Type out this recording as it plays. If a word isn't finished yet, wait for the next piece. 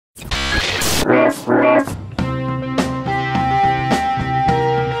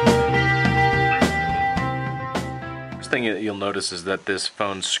thing that you'll notice is that this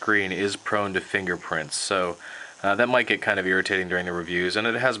phone's screen is prone to fingerprints, so that might get kind of irritating during the reviews, and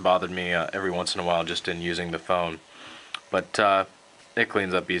it has bothered me every once in a while just in using the phone. But it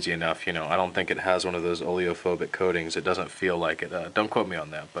cleans up easy enough, you know. I don't think it has one of those oleophobic coatings. It doesn't feel like it. Don't quote me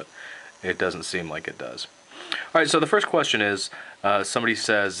on that, but it doesn't seem like it does. Alright, so the first question is, somebody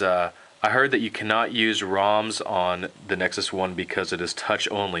says, I heard that you cannot use ROMs on the Nexus 1 because it is touch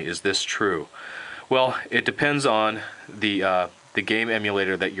only. Is this true? Well, it depends on the game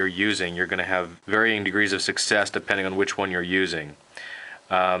emulator that you're using. You're going to have varying degrees of success depending on which one you're using.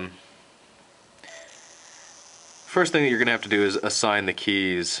 First thing that you're going to have to do is assign the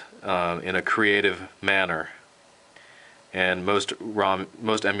keys in a creative manner. And most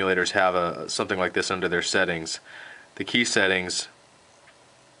emulators have something like this under their settings. The key settings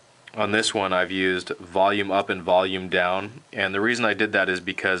on this one I've used volume up and volume down, and the reason I did that is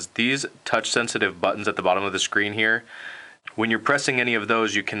because these touch sensitive buttons at the bottom of the screen here, when you're pressing any of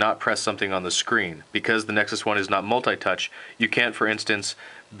those you cannot press something on the screen. Because the Nexus 1 is not multi-touch, you can't, for instance,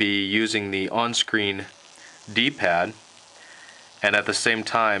 be using the on-screen D-pad and at the same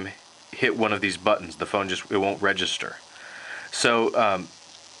time hit one of these buttons. The phone it won't register. So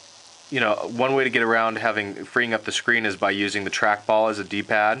you know, one way to get around freeing up the screen is by using the trackball as a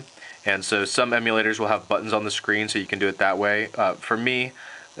D-pad. And so some emulators will have buttons on the screen, so you can do it that way. For me,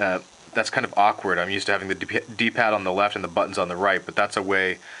 that's kind of awkward. I'm used to having the D-pad on the left and the buttons on the right, but that's a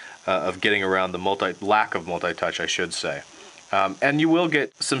way of getting around the lack of multi-touch, I should say. And you will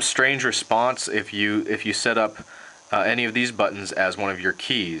get some strange response if you set up any of these buttons as one of your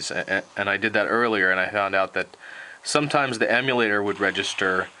keys. And I did that earlier, and I found out that sometimes the emulator would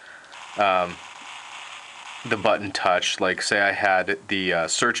register the button touch. Like, say I had the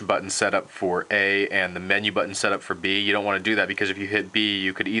search button set up for A and the menu button set up for B. You don't want to do that, because if you hit B,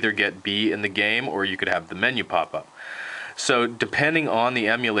 you could either get B in the game or you could have the menu pop up. So depending on the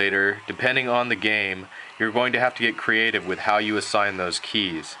emulator, depending on the game, you're going to have to get creative with how you assign those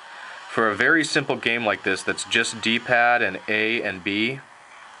keys. For a very simple game like this that's just D-pad and A and B,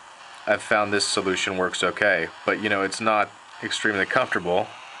 I've found this solution works okay. But you know, it's not extremely comfortable.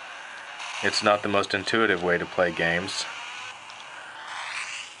 It's not the most intuitive way to play games.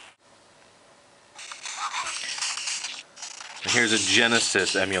 And here's a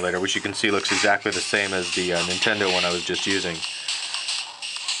Genesis emulator, which you can see looks exactly the same as the Nintendo one I was just using.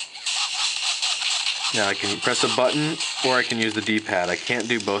 Now I can press a button or I can use the D-pad. I can't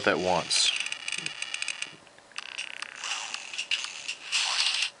do both at once.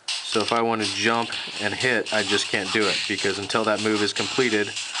 So if I want to jump and hit, I just can't do it, because until that move is completed,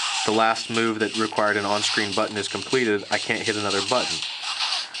 the last move that required an on-screen button is completed, I can't hit another button.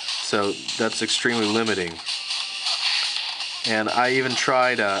 So that's extremely limiting. And I even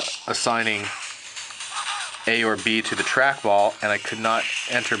tried assigning A or B to the trackball, and I could not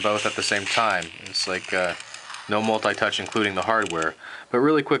enter both at the same time. It's like no multi-touch, including the hardware. But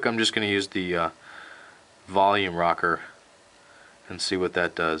really quick, I'm just going to use the volume rocker and see what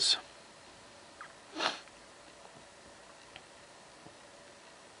that does.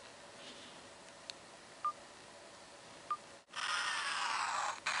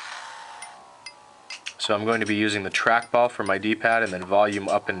 So I'm going to be using the trackball for my D-pad and then volume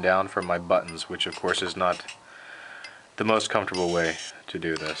up and down for my buttons, which of course is not the most comfortable way to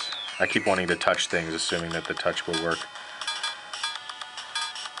do this. I keep wanting to touch things, assuming that the touch will work.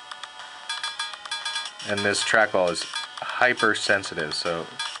 And this trackball is hypersensitive, so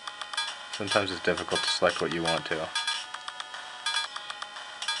sometimes it's difficult to select what you want to.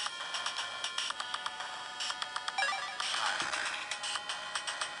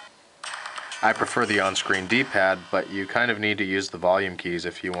 I prefer the on-screen D-pad, but you kind of need to use the volume keys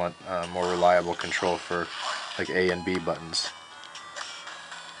if you want more reliable control for like A and B buttons.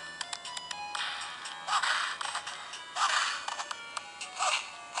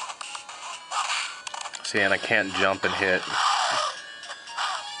 See, and I can't jump and hit.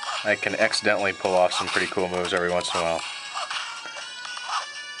 I can accidentally pull off some pretty cool moves every once in a while.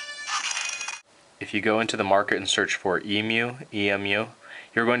 If you go into the market and search for EMU,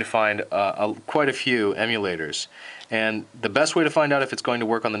 you're going to find quite a few emulators. And the best way to find out if it's going to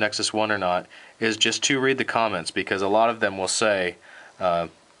work on the Nexus 1 or not is just to read the comments, because a lot of them will say,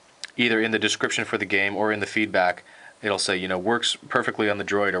 either in the description for the game or in the feedback, it'll say, you know, works perfectly on the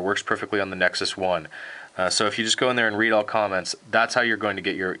Droid or works perfectly on the Nexus 1. So if you just go in there and read all comments, that's how you're going to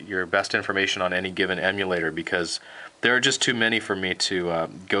get your best information on any given emulator, because there are just too many for me to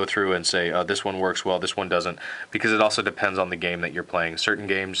go through and say, oh, this one works well, this one doesn't, because it also depends on the game that you're playing. Certain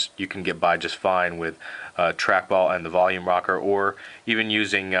games you can get by just fine with trackball and the volume rocker, or even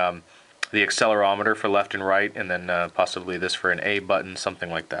using the accelerometer for left and right, and then possibly this for an A button, something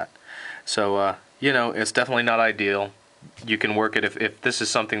like that. So, you know, it's definitely not ideal. You can work it if this is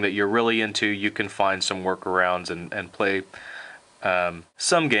something that you're really into. You can find some workarounds and play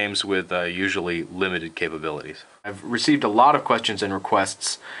some games with usually limited capabilities. I've received a lot of questions and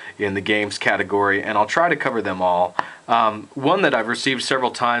requests in the games category, and I'll try to cover them all. One that I've received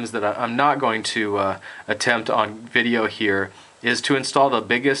several times that I'm not going to attempt on video here is to install the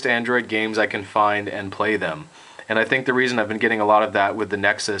biggest Android games I can find and play them. And I think the reason I've been getting a lot of that with the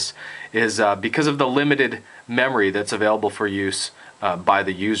Nexus is because of the limited memory that's available for use by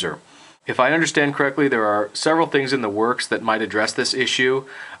the user. If I understand correctly, there are several things in the works that might address this issue.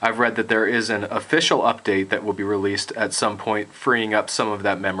 I've read that there is an official update that will be released at some point, freeing up some of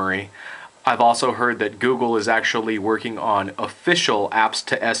that memory. I've also heard that Google is actually working on official apps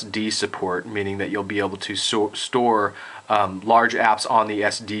to SD support, meaning that you'll be able to store large apps on the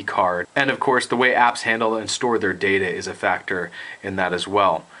SD card. And of course, the way apps handle and store their data is a factor in that as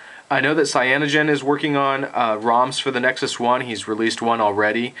well. I know that Cyanogen is working on ROMs for the Nexus 1. He's released one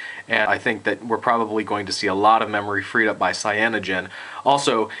already, and I think that we're probably going to see a lot of memory freed up by Cyanogen.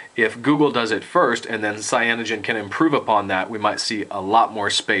 Also, if Google does it first and then Cyanogen can improve upon that, we might see a lot more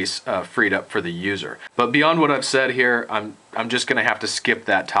space freed up for the user. But beyond what I've said here, I'm just going to have to skip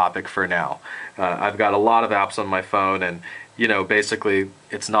that topic for now. I've got a lot of apps on my phone, and you know, basically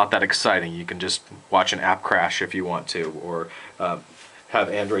it's not that exciting. You can just watch an app crash if you want to, or have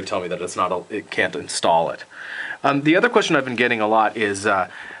Android tell me that it can't install it. The other question I've been getting a lot is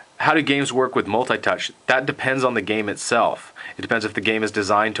how do games work with multi-touch? That depends on the game itself. It depends if the game is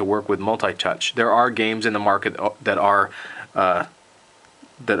designed to work with multi-touch. There are games in the market that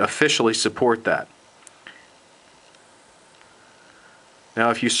officially support that. Now,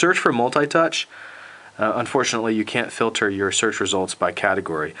 if you search for multi-touch, unfortunately, you can't filter your search results by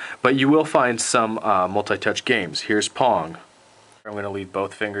category, but you will find some multi-touch games. Here's Pong. I'm going to leave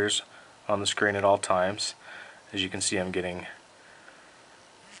both fingers on the screen at all times. As you can see, I'm getting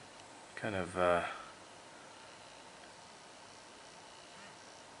kind of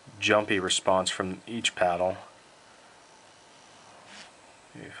jumpy response from each paddle.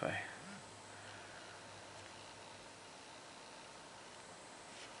 If I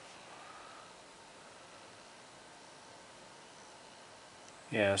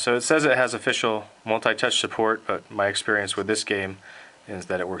Yeah, so it says it has official multi-touch support, but my experience with this game is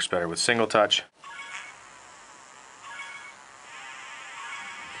that it works better with single touch.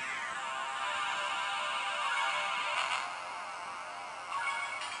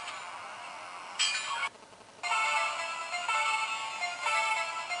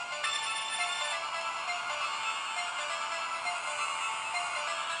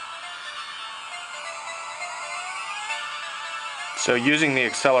 So using the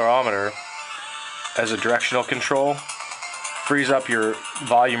accelerometer as a directional control frees up your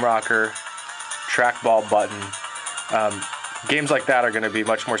volume rocker, trackball button. Games like that are going to be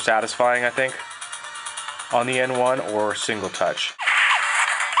much more satisfying, I think, on the N1 or single touch.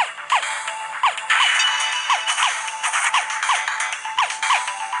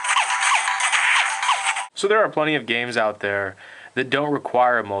 So there are plenty of games out there that don't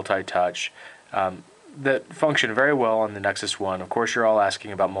require multi-touch, that function very well on the Nexus 1. Of course, you're all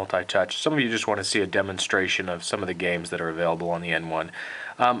asking about multi-touch. Some of you just want to see a demonstration of some of the games that are available on the N1.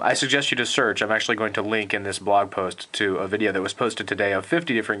 I suggest you to search. I'm actually going to link in this blog post to a video that was posted today of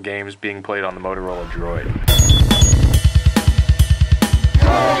 50 different games being played on the Motorola Droid.